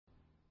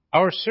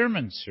Our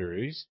sermon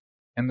series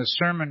and the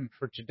sermon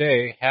for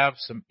today have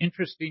some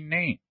interesting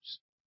names.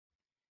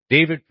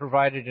 David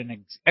provided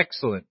an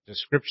excellent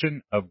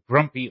description of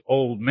grumpy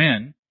old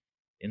men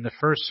in the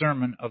first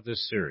sermon of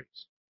this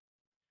series.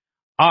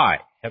 I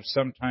have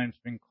sometimes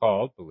been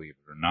called, believe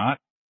it or not,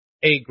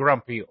 a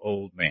grumpy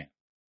old man,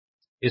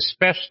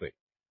 especially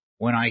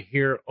when I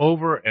hear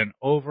over and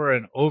over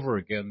and over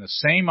again the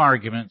same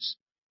arguments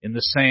in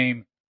the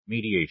same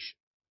mediation.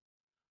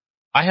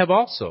 I have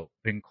also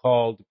been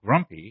called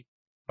grumpy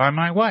by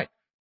my wife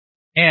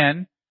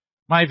and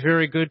my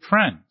very good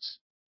friends.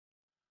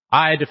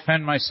 I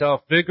defend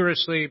myself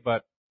vigorously,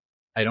 but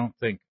I don't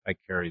think I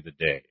carry the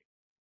day.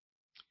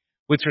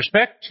 With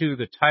respect to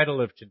the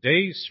title of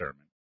today's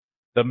sermon,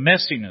 The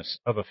Messiness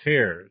of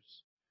Affairs,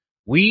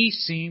 we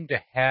seem to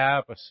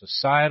have a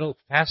societal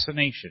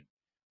fascination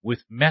with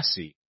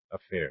messy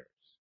affairs.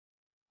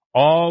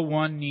 All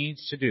one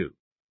needs to do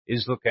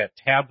is look at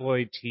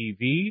tabloid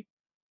TV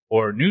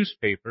or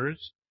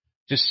newspapers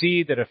to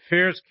see that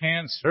affairs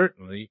can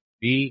certainly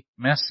be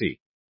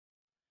messy.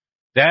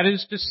 That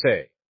is to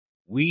say,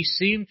 we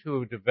seem to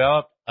have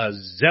developed a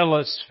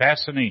zealous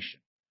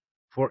fascination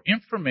for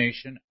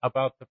information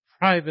about the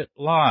private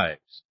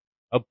lives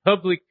of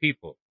public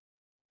people,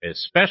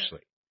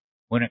 especially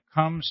when it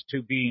comes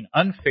to being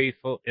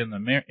unfaithful in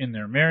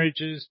their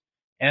marriages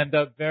and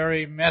the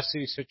very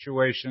messy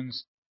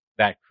situations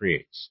that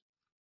creates.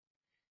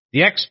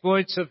 The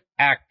exploits of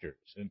actors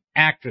and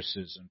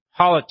actresses and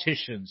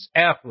politicians,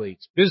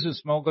 athletes,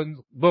 business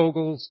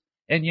moguls,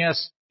 and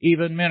yes,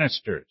 even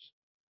ministers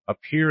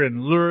appear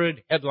in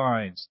lurid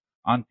headlines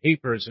on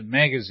papers and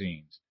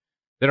magazines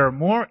that are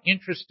more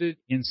interested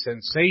in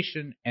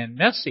sensation and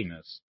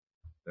messiness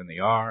than they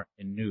are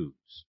in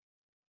news.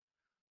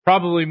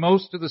 Probably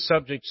most of the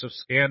subjects of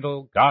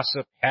scandal,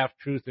 gossip,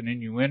 half-truth, and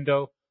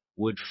innuendo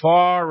would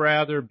far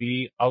rather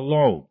be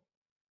alone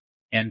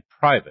and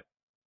private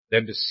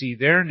than to see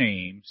their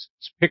names,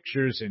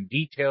 pictures, and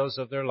details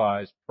of their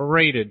lives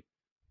paraded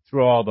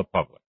through all the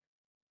public.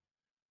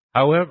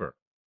 However,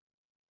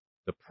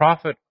 the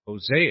prophet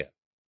Hosea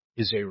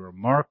is a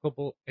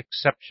remarkable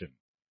exception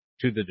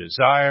to the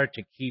desire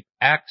to keep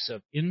acts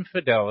of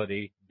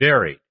infidelity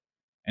buried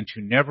and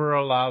to never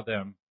allow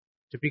them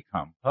to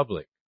become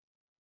public.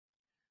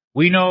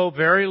 We know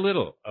very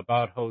little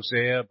about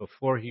Hosea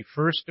before he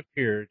first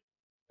appeared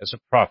as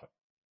a prophet.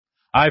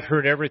 I've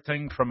heard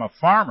everything from a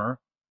farmer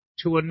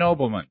to a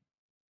nobleman.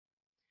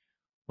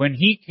 When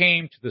he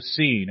came to the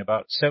scene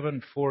about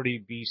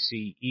 740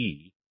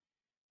 BCE,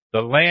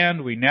 the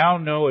land we now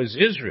know as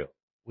Israel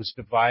was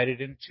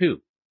divided in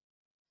two.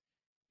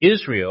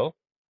 Israel,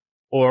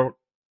 or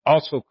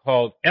also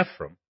called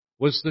Ephraim,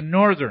 was the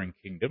northern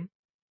kingdom,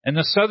 and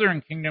the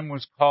southern kingdom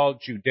was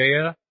called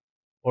Judea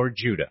or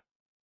Judah.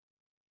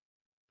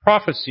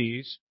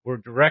 Prophecies were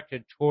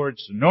directed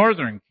towards the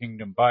northern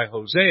kingdom by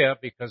Hosea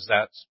because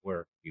that's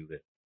where he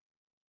lived.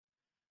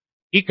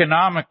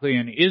 Economically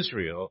in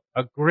Israel,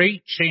 a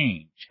great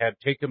change had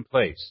taken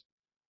place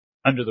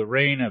under the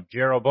reign of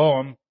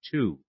Jeroboam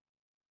II.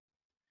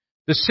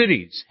 The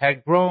cities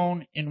had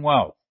grown in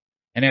wealth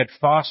and had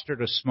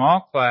fostered a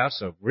small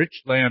class of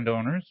rich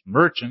landowners,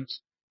 merchants,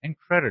 and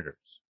creditors.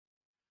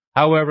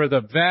 However,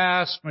 the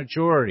vast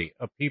majority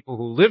of people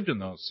who lived in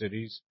those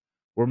cities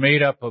were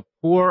made up of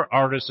poor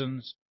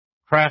artisans,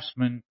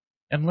 craftsmen,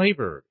 and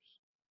laborers,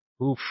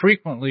 who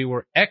frequently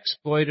were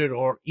exploited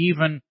or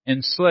even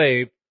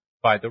enslaved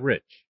by the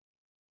rich.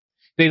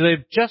 They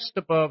lived just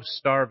above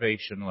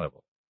starvation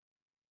level.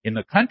 In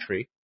the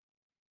country,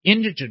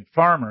 indigent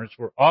farmers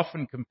were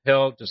often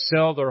compelled to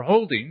sell their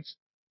holdings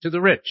to the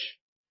rich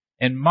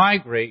and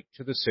migrate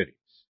to the cities.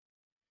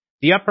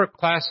 The upper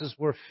classes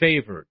were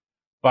favored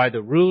by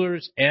the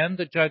rulers and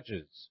the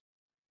judges.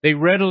 They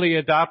readily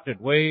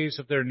adopted ways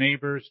of their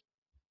neighbors,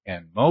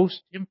 and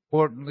most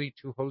importantly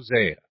to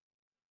Hosea,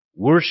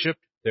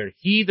 worshipped their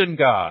heathen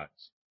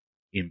gods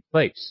in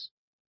place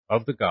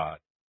of the God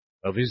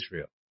of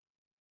Israel.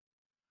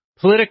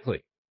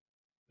 Politically,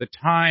 the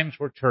times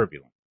were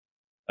turbulent.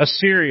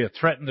 Assyria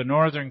threatened the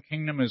northern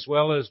kingdom as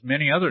well as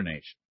many other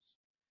nations.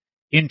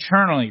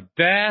 Internally,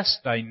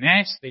 vast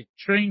dynastic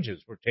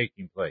changes were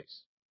taking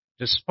place,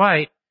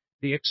 despite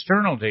the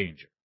external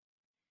danger.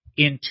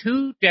 In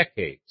 2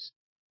 decades,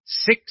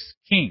 6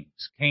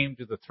 kings came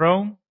to the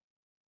throne,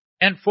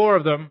 and 4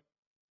 of them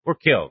were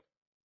killed.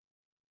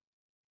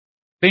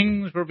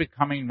 Things were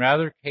becoming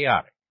rather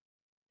chaotic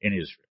in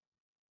Israel.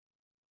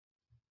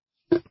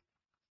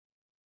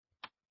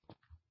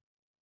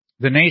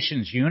 The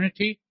nation's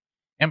unity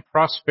and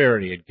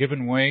prosperity had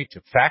given way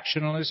to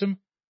factionalism,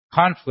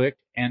 conflict,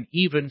 and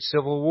even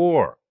civil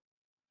war.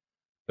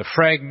 The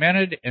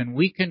fragmented and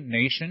weakened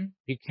nation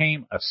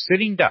became a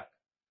sitting duck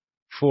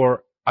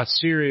for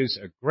Assyria's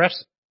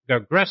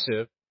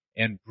aggressive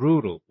and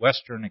brutal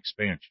western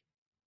expansion.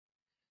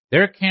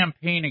 Their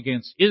campaign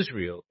against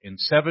Israel in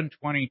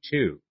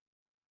 722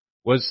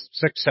 was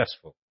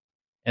successful,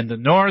 and the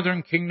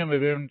northern kingdom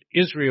of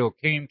Israel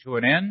came to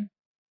an end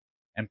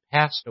and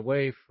passed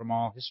away from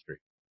all history.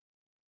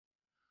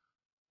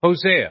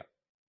 Hosea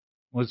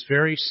was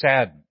very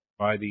saddened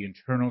by the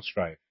internal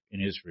strife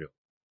in Israel.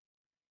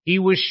 He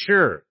was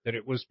sure that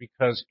it was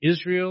because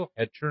Israel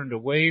had turned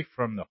away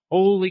from the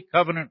holy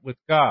covenant with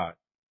God,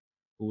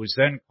 who was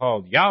then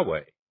called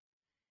Yahweh,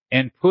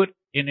 and put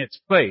in its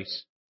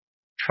place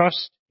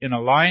trust in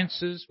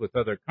alliances with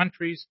other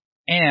countries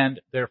and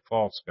their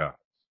false gods.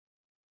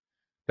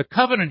 The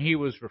covenant he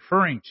was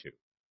referring to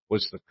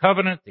was the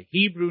covenant the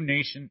Hebrew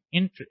nation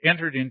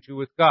entered into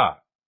with God.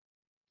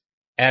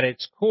 At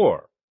its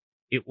core,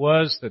 it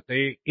was that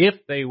if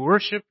they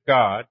worshiped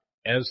God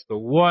as the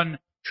one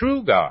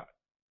true God,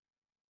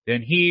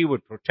 then he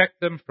would protect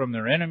them from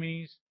their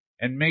enemies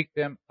and make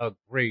them a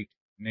great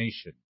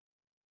nation.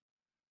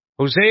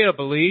 Hosea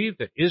believed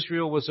that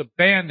Israel was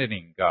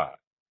abandoning God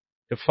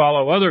to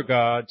follow other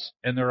gods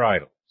and their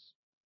idols.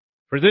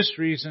 For this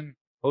reason,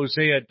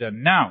 Hosea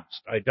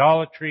denounced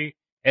idolatry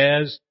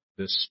as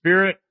the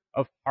spirit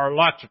of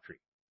harlotry,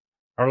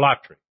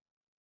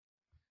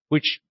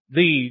 which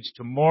leads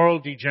to moral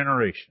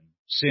degeneration,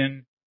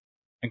 sin,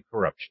 and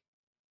corruption.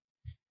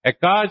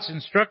 At God's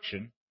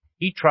instruction,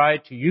 he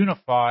tried to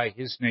unify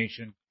his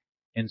nation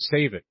and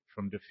save it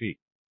from defeat.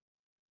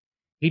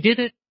 He did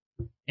it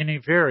in a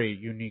very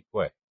unique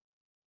way.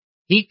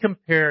 He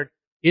compared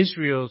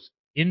Israel's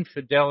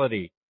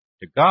infidelity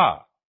to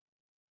God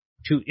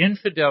to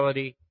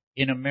infidelity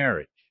in a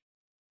marriage,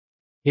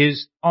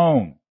 his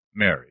own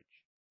marriage.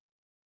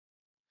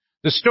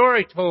 The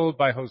story told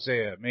by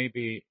Hosea may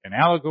be an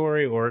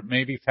allegory or it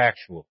may be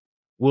factual.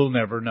 We'll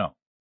never know.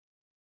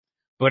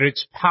 But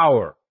its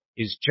power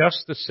is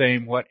just the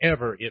same,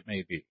 whatever it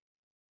may be.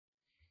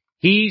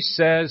 He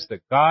says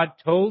that God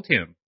told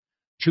him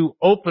to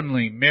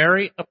openly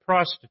marry a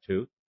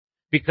prostitute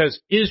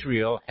because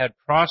Israel had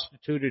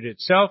prostituted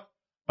itself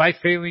by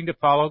failing to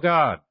follow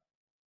God.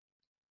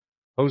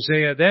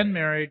 Hosea then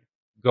married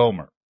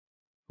Gomer,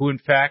 who in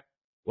fact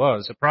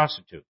was a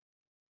prostitute.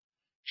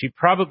 She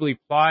probably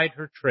plied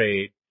her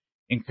trade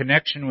in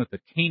connection with the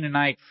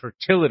Canaanite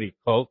fertility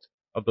cult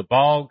of the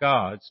Baal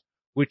gods,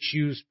 which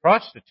used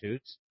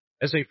prostitutes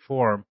as a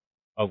form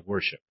of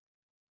worship.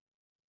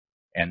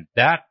 And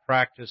that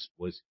practice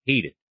was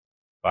hated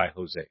by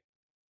Hosea.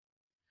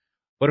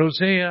 But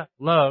Hosea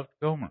loved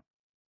Gomer,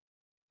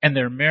 and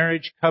their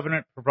marriage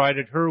covenant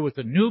provided her with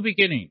a new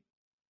beginning,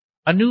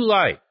 a new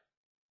life,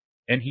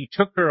 and he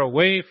took her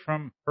away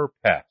from her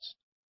past.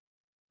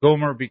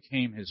 Gomer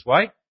became his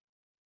wife,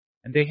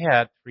 and they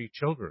had 3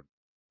 children.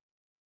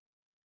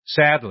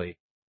 Sadly,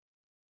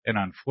 and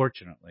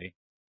unfortunately,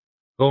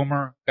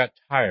 Gomer got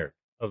tired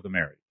of the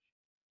marriage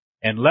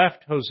and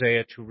left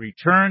Hosea to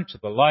return to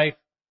the life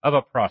of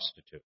a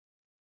prostitute.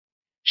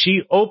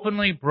 She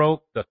openly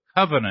broke the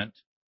covenant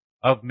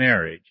of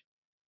marriage,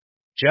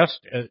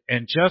 just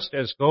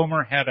as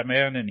Gomer had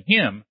abandoned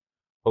him,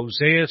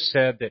 Hosea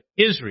said that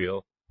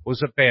Israel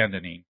was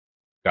abandoning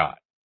God.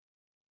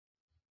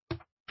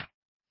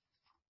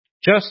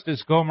 Just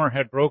as Gomer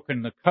had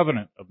broken the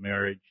covenant of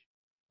marriage,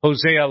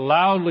 Hosea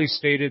loudly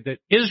stated that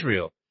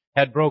Israel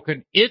had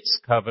broken its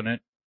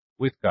covenant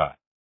with God.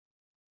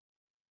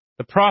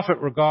 The prophet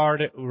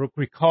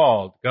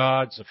recalled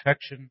God's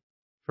affection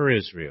for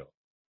Israel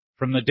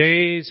from the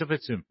days of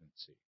its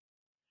infancy,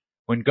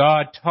 when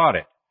God taught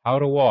it how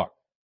to walk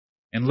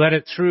and led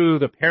it through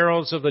the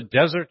perils of the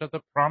desert of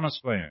the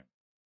promised land.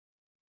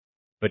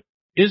 But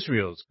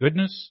Israel's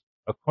goodness,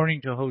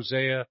 according to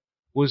Hosea,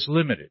 was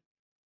limited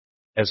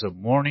as a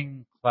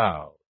morning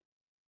cloud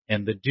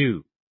and the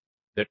dew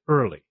that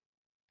early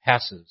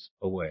passes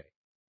away.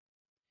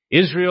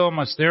 Israel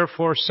must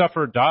therefore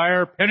suffer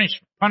dire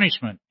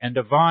punishment and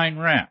divine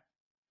wrath,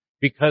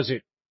 because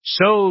it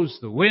sows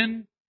the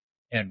wind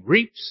and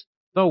reaps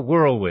the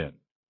whirlwind.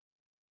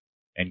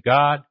 And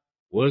God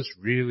was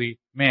really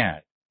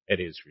mad at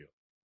Israel.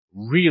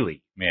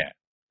 Really mad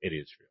at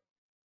Israel.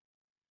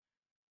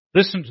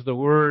 Listen to the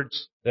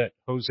words that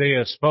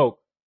Hosea spoke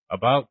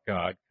about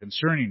God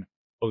concerning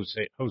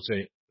Hosea.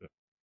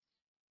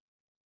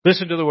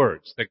 Listen to the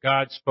words that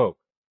God spoke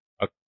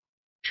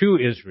to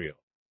Israel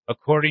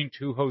according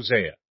to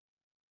Hosea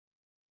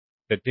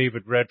that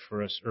David read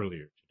for us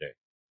earlier today.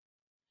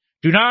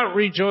 Do not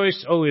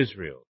rejoice, O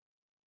Israel.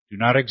 Do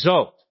not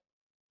exult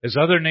as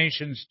other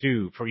nations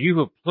do, for you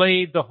have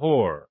played the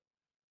whore,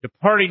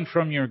 departing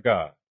from your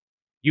God.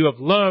 You have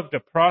loved a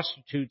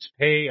prostitute's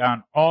pay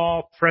on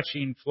all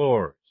threshing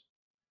floors.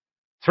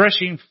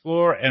 Threshing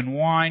floor and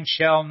wine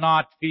shall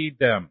not feed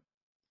them,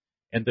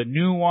 and the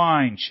new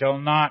wine shall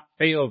not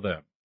fail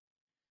them.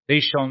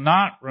 They shall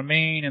not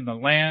remain in the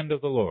land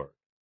of the Lord.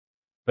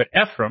 But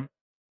Ephraim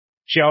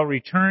shall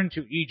return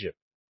to Egypt,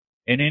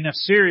 and in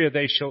Assyria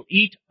they shall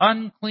eat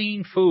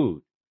unclean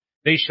food.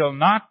 They shall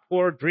not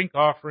pour drink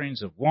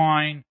offerings of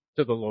wine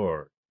to the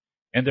Lord,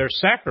 and their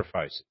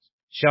sacrifices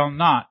shall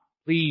not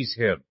please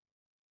him.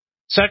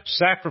 Such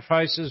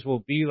sacrifices will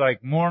be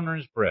like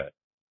mourner's bread.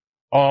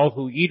 All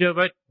who eat of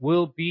it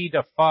will be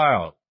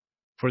defiled,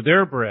 for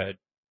their bread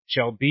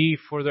shall be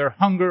for their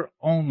hunger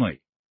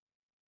only.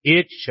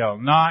 It shall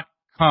not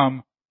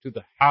come to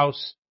the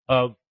house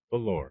of the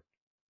Lord.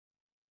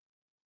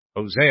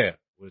 Hosea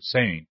was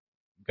saying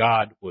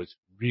God was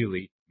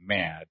really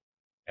mad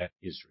at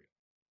Israel.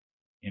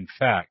 In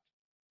fact,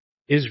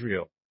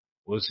 Israel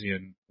was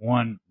in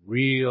one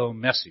real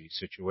messy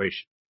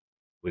situation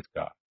with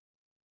God,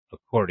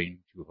 according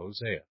to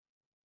Hosea.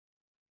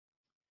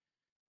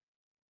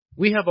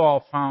 We have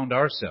all found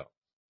ourselves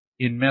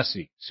in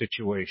messy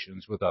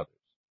situations with others.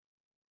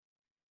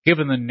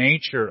 Given the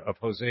nature of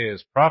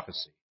Hosea's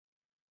prophecy,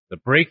 the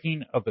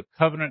breaking of the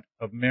covenant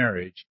of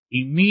marriage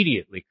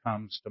immediately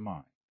comes to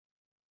mind.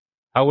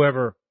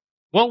 However,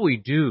 what we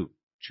do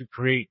to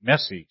create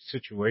messy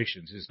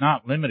situations is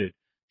not limited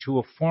to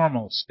a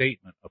formal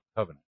statement of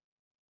covenant.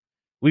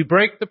 We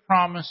break the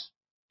promise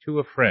to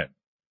a friend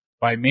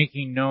by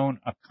making known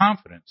a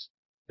confidence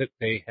that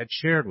they had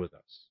shared with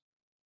us,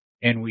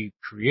 and we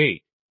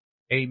create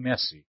a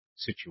messy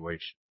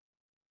situation.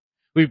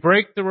 We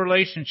break the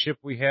relationship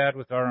we had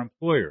with our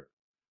employer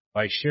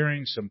by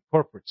sharing some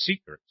corporate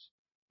secrets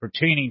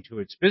pertaining to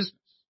its business,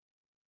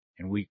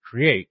 and we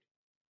create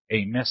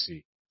a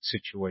messy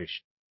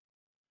situation.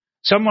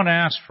 Someone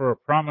asks for a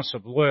promise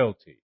of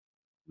loyalty.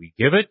 We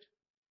give it,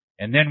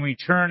 and then we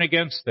turn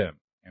against them,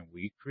 and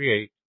we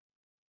create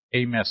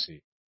a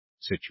messy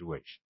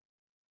situation.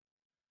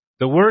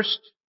 The worst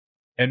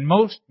and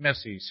most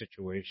messy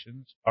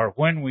situations are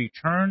when we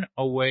turn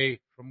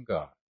away from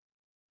God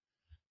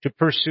to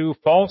pursue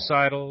false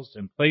idols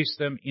and place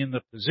them in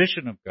the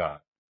position of God,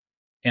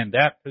 and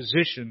that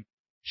position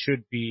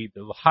should be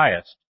the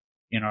highest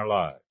in our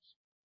lives.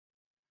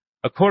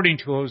 According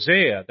to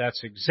Hosea,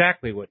 that's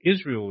exactly what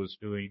Israel was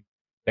doing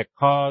that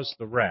caused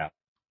the wrath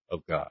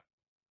of God.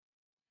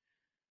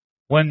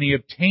 When the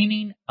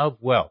obtaining of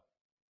wealth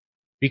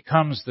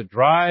becomes the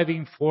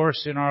driving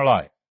force in our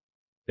life,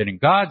 then in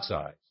God's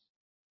eyes,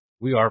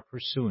 we are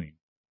pursuing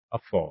a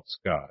false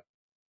God.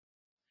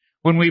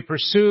 When we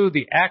pursue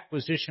the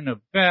acquisition of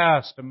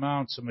vast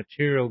amounts of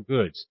material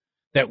goods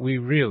that we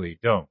really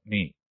don't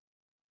need,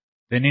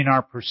 then in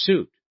our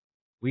pursuit,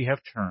 we have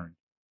turned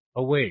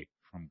away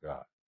from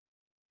God.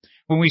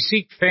 When we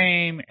seek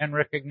fame and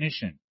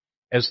recognition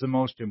as the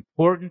most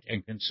important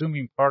and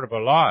consuming part of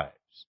our lives,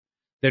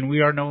 then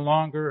we are no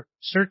longer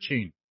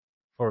searching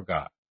for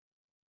God.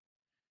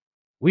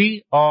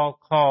 We all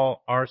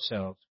call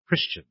ourselves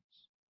Christians.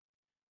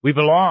 We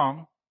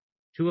belong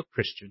to a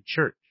Christian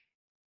church.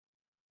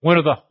 One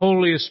of the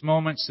holiest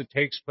moments that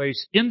takes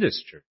place in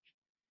this church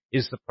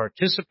is the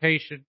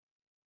participation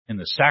in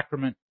the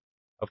sacrament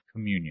of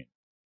communion.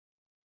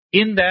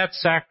 In that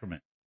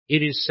sacrament,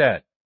 it is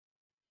said,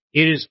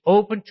 it is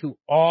open to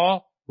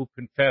all who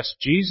confess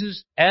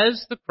Jesus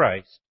as the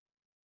Christ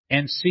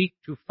and seek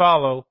to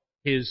follow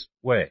his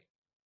way.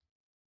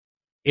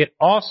 It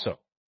also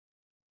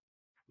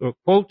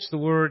quotes the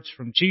words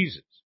from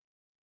Jesus,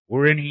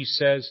 wherein he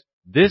says,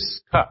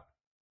 "This cup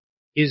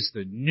is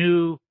the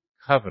new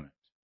covenant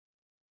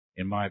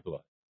in my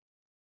blood."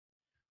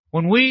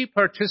 When we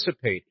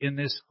participate in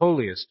this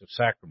holiest of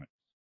sacraments,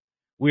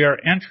 we are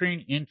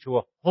entering into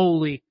a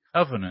holy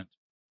covenant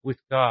with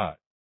God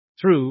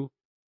through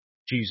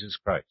Jesus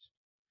Christ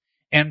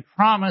and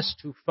promise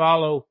to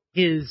follow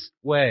his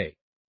way.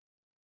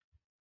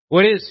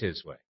 What is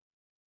his way?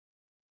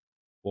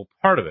 Well,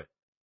 part of it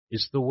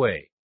is the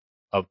way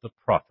of the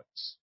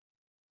prophets.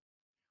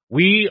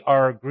 We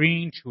are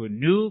agreeing to a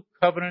new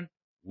covenant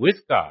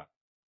with God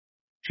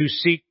to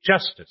seek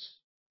justice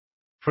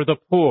for the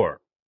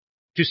poor,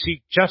 to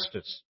seek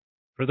justice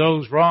for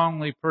those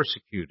wrongly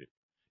persecuted,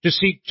 to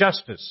seek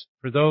justice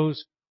for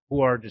those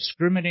who are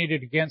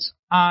discriminated against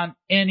on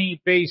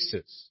any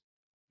basis,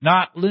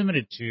 not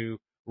limited to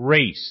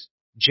race,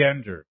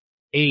 gender,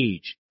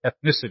 age,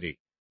 ethnicity,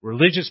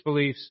 religious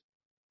beliefs,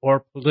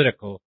 or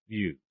political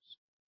views.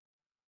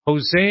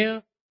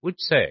 Hosea would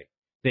say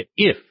that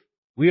if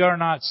we are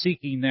not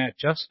seeking that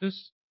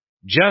justice,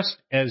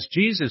 just as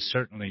Jesus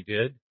certainly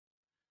did,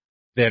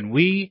 then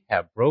we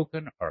have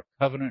broken our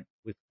covenant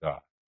with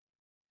God.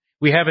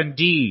 We have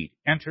indeed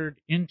entered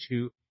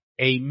into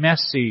a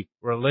messy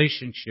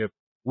relationship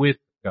with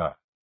God.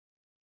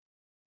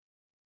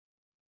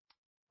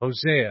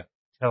 Hosea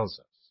tells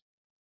us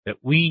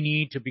that we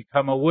need to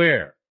become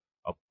aware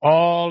of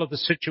all of the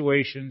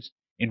situations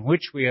in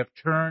which we have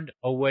turned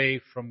away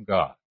from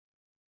God.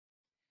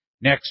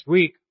 Next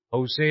week,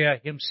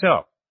 Hosea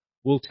himself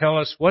will tell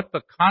us what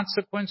the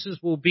consequences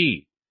will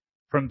be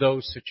from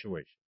those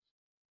situations.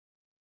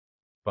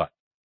 But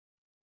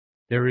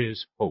there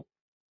is hope.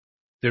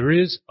 There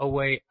is a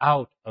way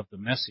out of the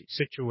messy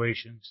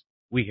situations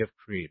we have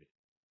created.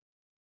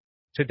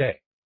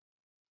 Today,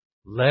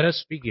 let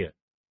us begin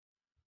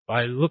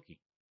by looking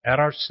at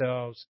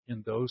ourselves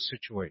in those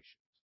situations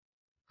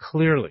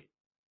clearly,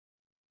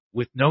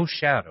 with no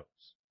shadows,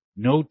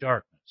 no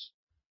darkness,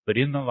 but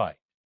in the light,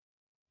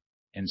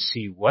 and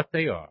see what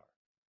they are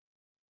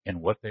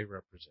and what they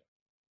represent.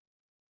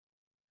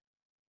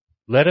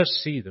 Let us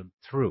see them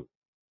through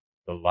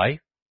the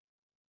life,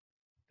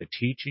 the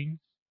teachings,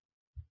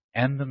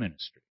 and the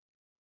ministry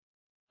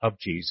of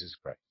Jesus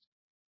Christ.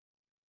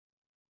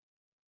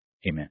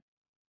 Amen.